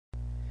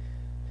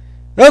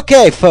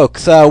Okay,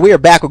 folks, we are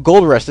back with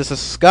Gold Rush. This is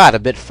Scott, a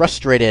bit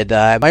frustrated.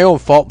 My own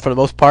fault for the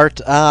most part,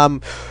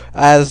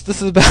 as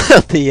this is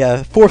about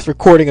the fourth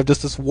recording of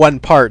just this one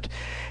part.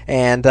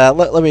 And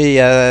let me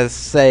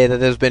say that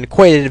there's been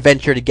quite an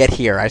adventure to get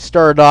here. I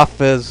started off,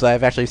 as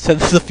I've actually said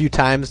this a few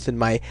times in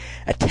my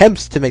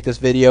attempts to make this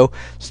video,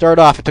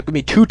 it took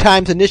me 2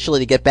 times initially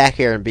to get back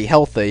here and be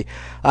healthy.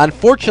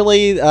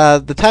 Unfortunately,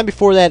 the time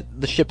before that,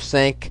 the ship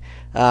sank.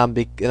 And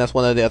that's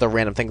one of the other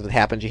random things that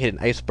happens. You hit an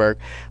iceberg.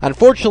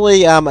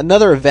 Unfortunately,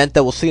 another event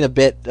that we'll see in a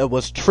bit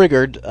was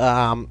triggered,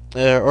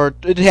 or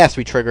it has to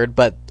be triggered,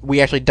 but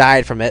we actually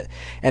died from it.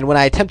 And when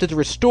I attempted to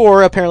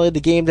restore, apparently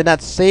the game did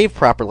not save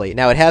properly.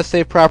 Now, it has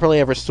saved properly.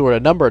 I've restored a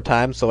number of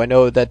times, so I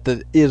know that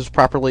it is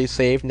properly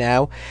saved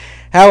now.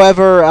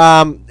 However,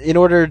 in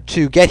order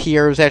to get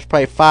here, it was actually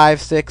probably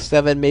 5, 6,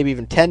 7, maybe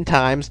even 10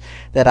 times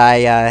that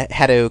I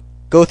had to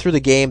go through the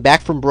game back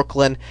from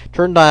Brooklyn,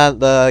 turned on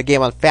the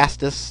game on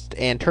fastest,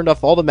 and turned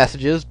off all the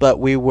messages, but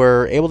we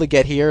were able to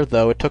get here,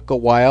 though it took a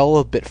while,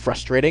 a bit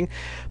frustrating.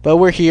 But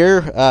we're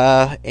here,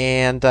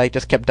 and I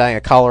just kept dying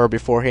of cholera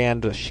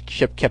beforehand, the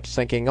ship kept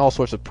sinking, all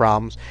sorts of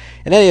problems.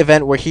 In any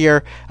event, we're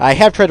here. I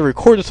have tried to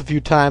record this a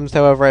few times,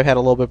 however, I've had a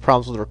little bit of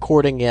problems with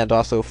recording, and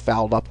also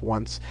fouled up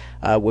once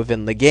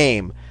within the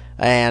game.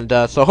 And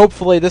so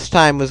hopefully this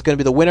time is going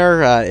to be the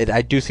winner.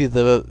 I do see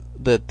the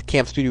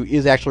Camp Studio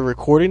is actually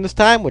recording this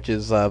time, which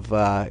is of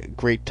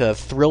great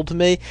thrill to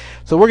me.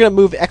 So we're going to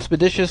move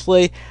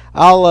expeditiously.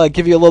 I'll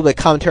give you a little bit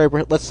of commentary,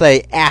 let's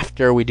say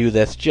after we do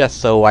this, just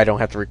so I don't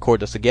have to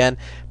record this again.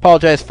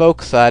 Apologize,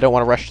 folks. I don't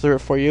want to rush through it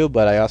for you,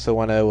 but I also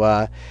want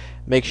to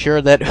make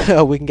sure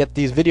that we can get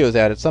these videos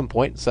out at some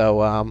point.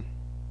 So,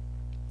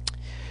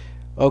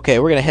 okay,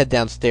 we're going to head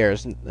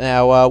downstairs.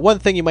 Now, one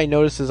thing you might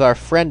notice is our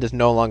friend is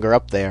no longer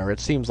up there. It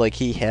seems like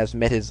he has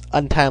met his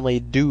untimely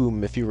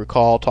doom, if you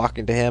recall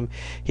talking to him.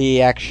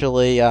 He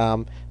actually,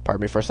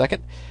 pardon me for a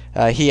second,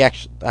 I'm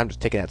just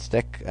taking that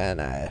stick, and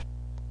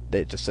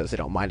it just says they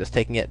don't mind us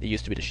taking it. It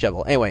used to be the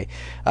shovel. Anyway,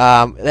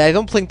 I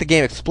don't think the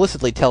game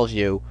explicitly tells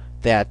you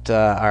that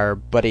our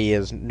buddy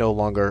is no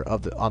longer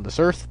on this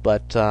earth,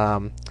 but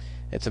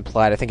it's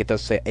implied. I think it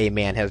does say a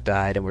man has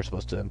died, and we're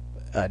supposed to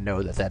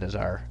know that that is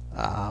our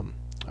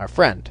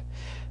friend.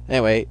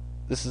 Anyway,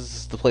 this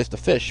is the place to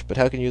fish, but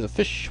how can you use a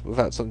fish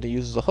without something to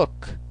use as a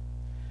hook?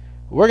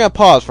 We're going to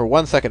pause for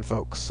 1 second,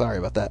 folks. Sorry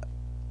about that.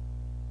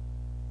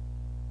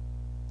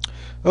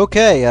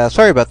 Okay,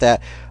 sorry about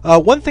that.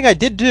 One thing I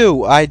did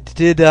do, I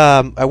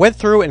went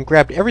through and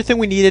grabbed everything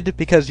we needed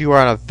because you are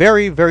on a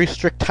very, very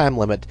strict time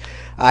limit.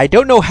 I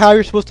don't know how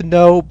you're supposed to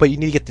know, but you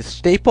need to get the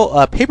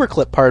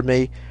paperclip, pardon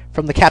me,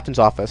 from the captain's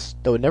office,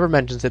 though it never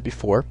mentions it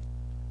before.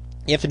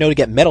 You have to know to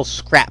get metal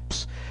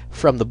scraps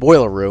from the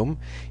boiler room.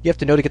 You have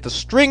to know to get the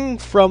string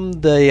from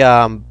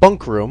the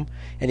bunk room,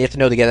 and you have to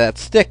know to get that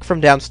stick from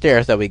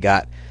downstairs that we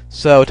got.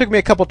 So it took me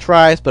a couple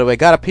tries, but when I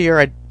got up here,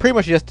 I pretty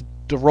much just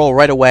to roll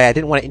right away. I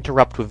didn't want to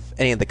interrupt with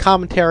any of the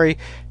commentary,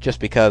 just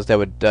because that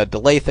would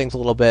delay things a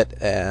little bit,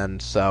 and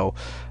so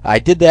I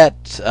did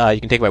that. You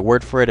can take my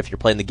word for it if you're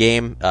playing the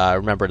game.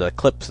 Remember, the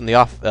clip's in the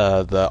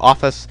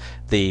office,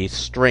 the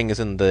string is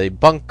in the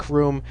bunk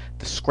room,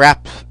 the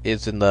scrap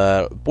is in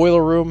the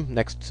boiler room,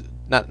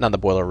 not the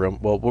boiler room,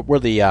 well, where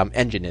the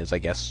engine is, I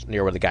guess,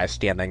 near where the guy's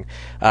standing.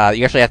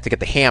 You actually have to get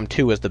the ham,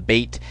 too, as the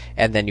bait,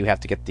 and then you have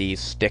to get the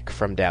stick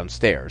from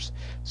downstairs.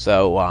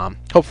 So,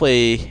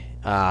 hopefully,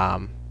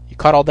 you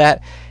caught all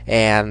that,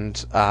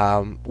 and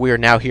we are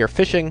now here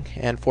fishing,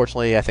 and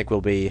fortunately, I think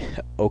we'll be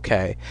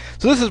okay.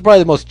 So this is probably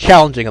the most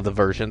challenging of the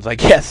versions, I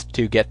guess,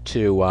 to get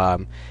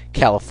to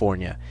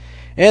California.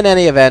 In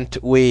any event,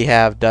 we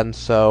have done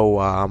so.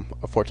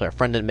 Unfortunately, our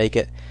friend didn't make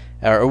it.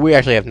 Or we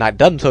actually have not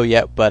done so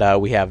yet,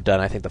 but we have done,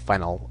 I think, the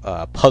final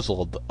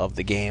puzzle of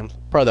the game.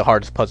 Probably the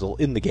hardest puzzle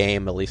in the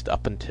game, at least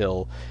up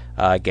until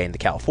getting to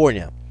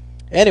California.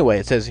 Anyway,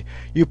 it says,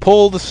 you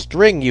pull the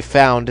string you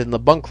found in the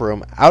bunk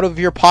room out of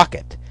your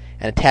pocket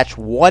and attach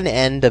one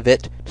end of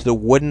it to the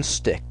wooden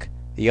stick.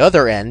 The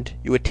other end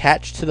you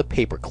attach to the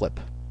paperclip.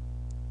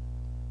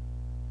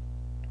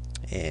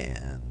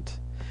 And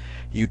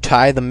you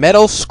tie the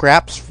metal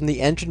scraps from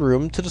the engine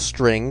room to the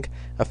string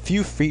a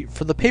few feet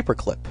from the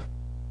paperclip.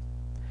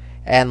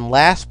 And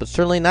last, but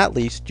certainly not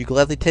least, you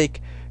gladly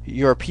take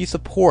your piece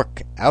of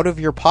pork out of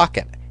your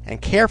pocket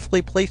and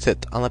carefully place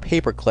it on the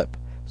paperclip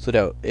so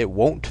that it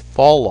won't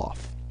fall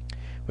off.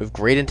 With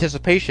great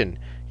anticipation,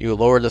 you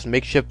lower this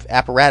makeshift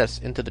apparatus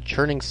into the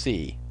churning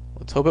sea.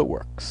 Let's hope it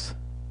works.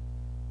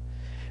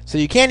 So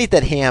you can't eat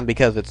that ham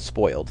because it's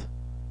spoiled.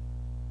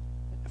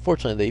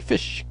 Fortunately, the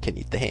fish can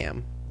eat the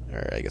ham.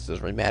 Or I guess it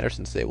doesn't really matter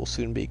since they will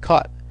soon be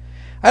caught.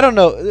 I don't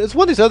know. It's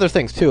one of these other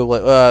things, too,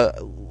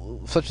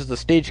 such as the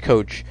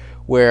stagecoach,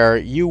 where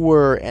you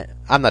were,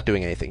 I'm not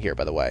doing anything here,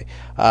 by the way,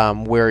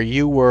 where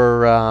you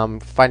were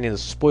finding the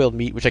spoiled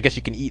meat, which I guess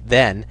you can eat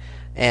then,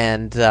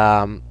 and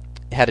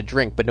had a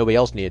drink, but nobody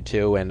else needed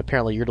to, and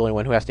apparently you're the only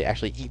one who has to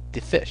actually eat the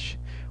fish.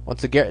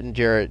 Once again,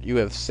 Jared, you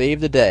have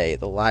saved the day,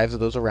 the lives of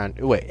those around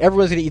you. Wait,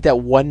 everyone's going to eat that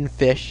one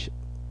fish,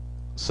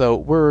 so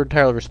we're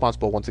entirely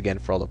responsible once again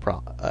for all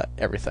the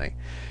everything.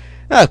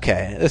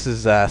 Okay, this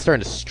is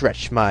starting to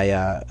stretch my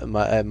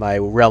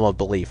realm of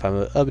belief.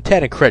 I'm a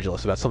tad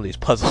incredulous about some of these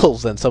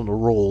puzzles and some of the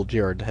role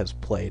Jared has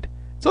played.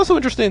 It's also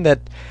interesting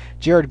that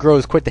Jared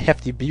grows quite the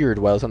hefty beard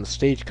while he's on the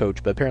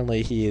stagecoach, but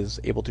apparently he is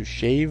able to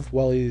shave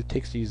while he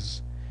takes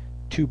these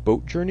 2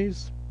 boat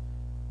journeys.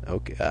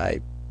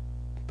 Okay,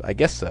 I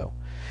guess so.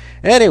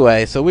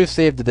 Anyway, so we've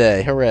saved the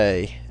day,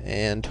 hooray!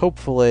 And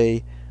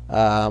hopefully,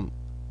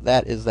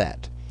 that is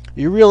that.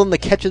 You reel in the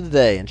catch of the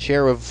day and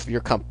share with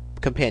your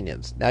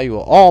companions. Now you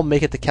will all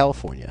make it to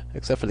California,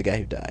 except for the guy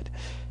who died.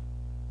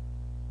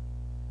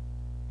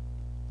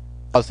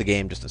 Pause the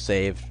game just to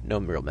save. No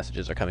real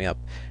messages are coming up.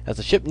 As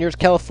the ship nears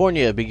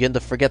California, begin to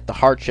forget the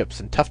hardships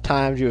and tough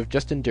times you have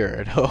just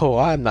endured. Oh,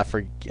 I'm not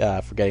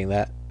forgetting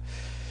that.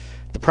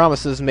 The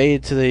promises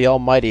made to the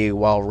Almighty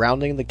while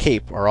rounding the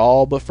Cape are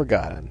all but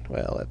forgotten.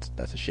 Well,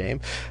 that's a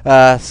shame.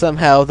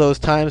 Somehow those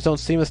times don't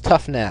seem as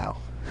tough now.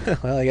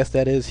 Well, I guess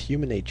that is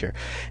human nature.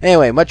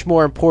 Anyway, much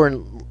more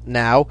important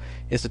now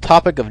is the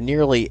topic of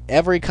nearly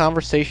every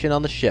conversation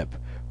on the ship,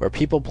 where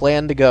people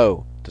plan to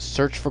go to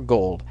search for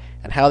gold,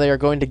 and how they are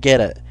going to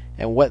get it,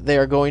 and what they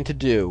are going to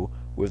do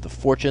with the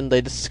fortune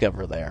they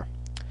discover there.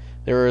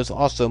 There is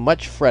also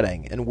much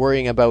fretting and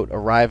worrying about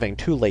arriving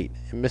too late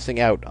and missing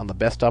out on the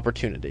best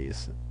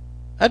opportunities.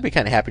 I'd be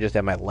kind of happy just to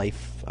have my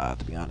life,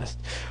 to be honest.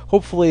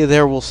 Hopefully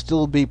there will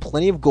still be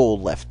plenty of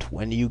gold left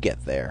when you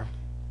get there.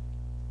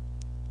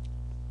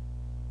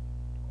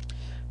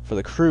 For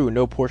the crew,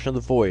 no portion of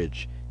the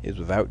voyage is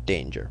without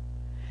danger.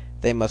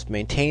 They must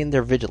maintain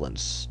their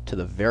vigilance to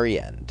the very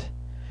end.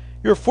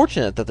 You are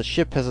fortunate that the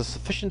ship has a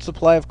sufficient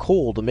supply of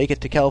coal to make it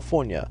to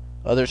California.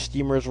 Other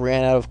steamers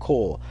ran out of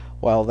coal.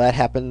 While that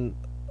happened,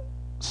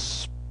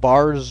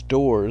 spars,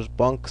 doors,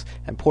 bunks,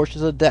 and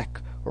portions of the deck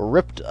were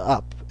ripped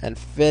up and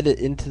fed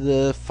into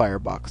the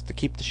firebox to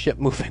keep the ship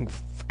moving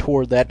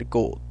toward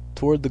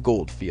the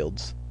gold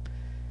fields.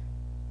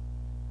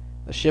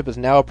 The ship is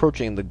now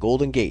approaching the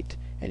Golden Gate,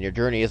 and your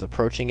journey is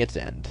approaching its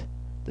end.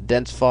 The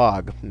dense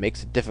fog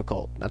makes it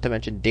difficult, not to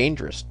mention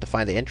dangerous, to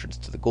find the entrance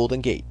to the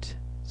Golden Gate.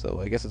 So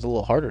I guess it's a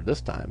little harder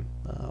this time.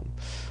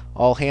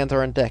 All hands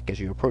are on deck as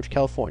you approach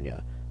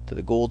California. To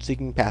the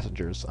gold-seeking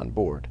passengers on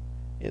board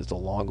is the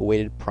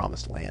long-awaited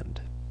Promised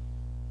Land.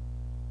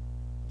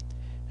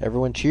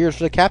 Everyone cheers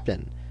for the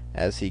captain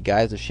as he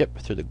guides the ship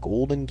through the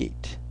Golden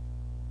Gate.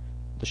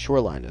 The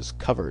shoreline is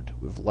covered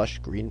with lush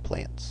green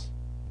plants.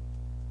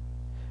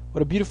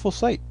 What a beautiful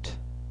sight!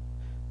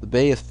 The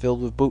bay is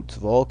filled with boats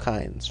of all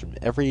kinds from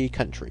every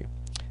country.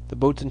 The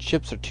boats and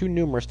ships are too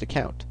numerous to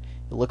count.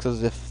 It looks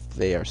as if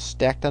they are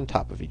stacked on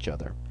top of each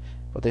other,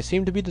 but they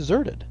seem to be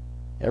deserted.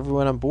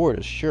 Everyone on board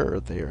is sure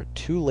they are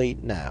too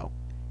late now.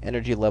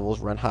 Energy levels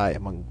run high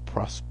among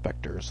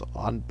prospectors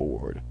on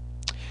board.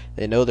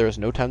 They know there is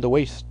no time to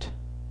waste.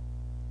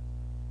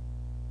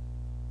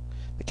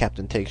 The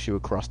captain takes you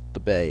across the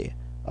bay,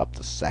 up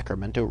the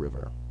Sacramento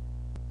River.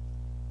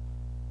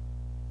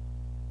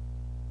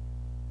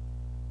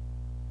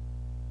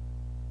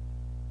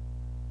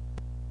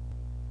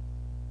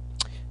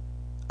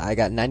 I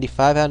got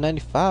 95 out of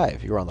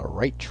 95. You're on the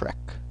right track.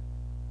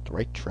 The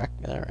right track?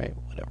 Alright,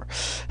 whatever.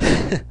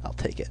 I'll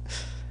take it.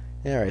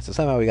 Alright, so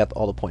somehow we got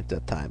all the points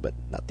that time, but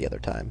not the other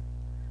time.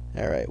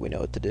 Alright, we know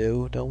what to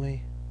do, don't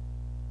we?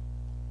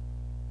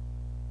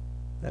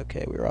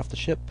 Okay, we're off the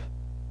ship.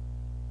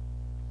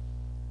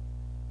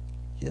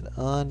 Get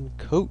on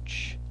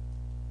coach.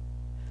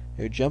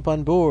 You jump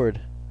on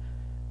board.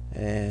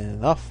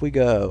 And off we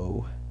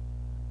go.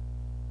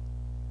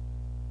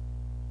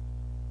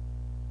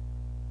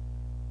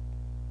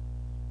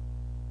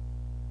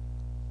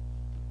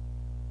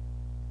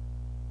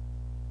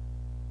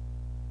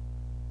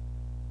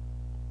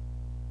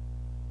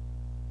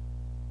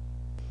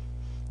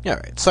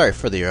 Alright, sorry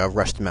for the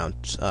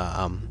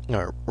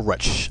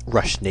rushed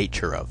rush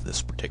nature of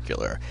this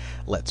particular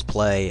Let's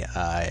Play.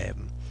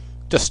 I'm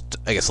just,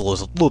 I guess, a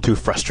little too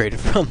frustrated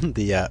from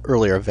the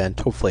earlier event.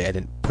 Hopefully I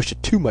didn't push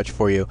it too much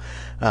for you.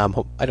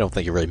 I don't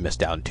think you really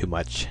missed out on too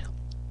much.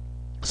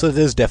 So it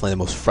is definitely the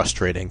most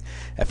frustrating.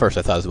 At first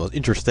I thought it was the most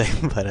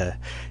interesting, but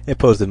it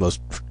posed the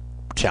most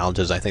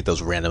challenges. I think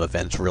those random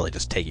events really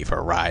just take you for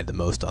a ride the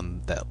most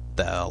on the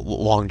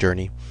long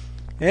journey.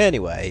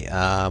 Anyway,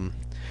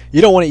 you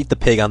don't want to eat the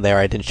pig on there.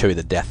 I didn't show you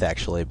the death,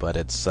 actually, but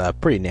it's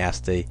pretty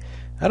nasty.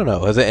 I don't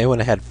know. Has anyone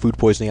had food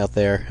poisoning out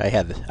there? I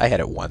had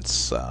it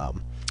once.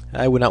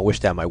 I would not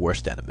wish that on my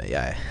worst enemy.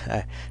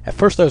 At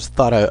first I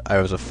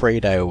was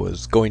afraid I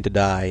was going to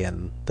die,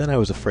 and then I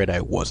was afraid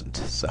I wasn't.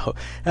 So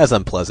that's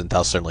unpleasant.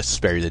 I'll certainly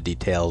spare you the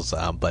details.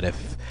 But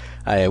if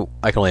I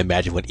can only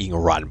imagine what eating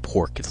rotten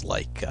pork is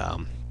like.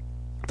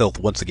 Though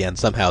once again,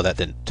 somehow that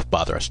didn't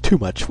bother us too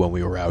much when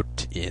we were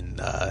out in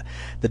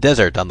the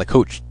desert on the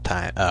coach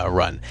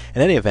run.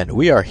 In any event,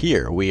 we are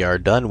here. We are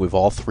done with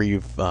all three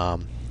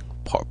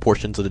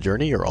portions of the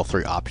journey, or all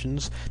three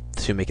options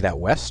to make it out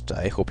west.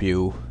 I hope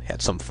you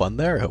had some fun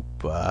there. I hope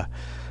it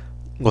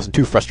wasn't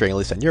too frustrating, at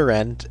least on your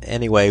end.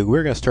 Anyway,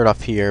 we're going to start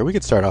off here. We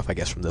could start off, I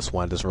guess, from this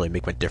one. It doesn't really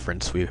make much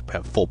difference. We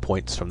have full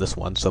points from this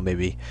one, so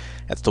maybe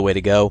that's the way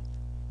to go.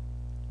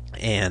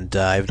 And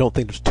I don't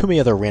think there's too many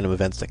other random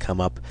events that come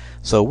up.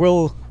 So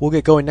we'll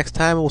get going next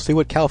time, and we'll see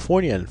what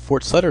California and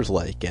Fort Sutter's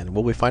like. And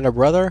will we find our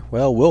brother?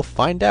 Well, we'll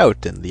find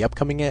out in the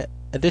upcoming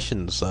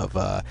editions of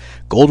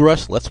Gold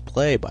Rush Let's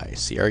Play by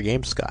Sierra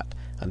Games Scott.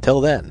 Until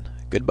then,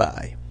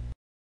 goodbye.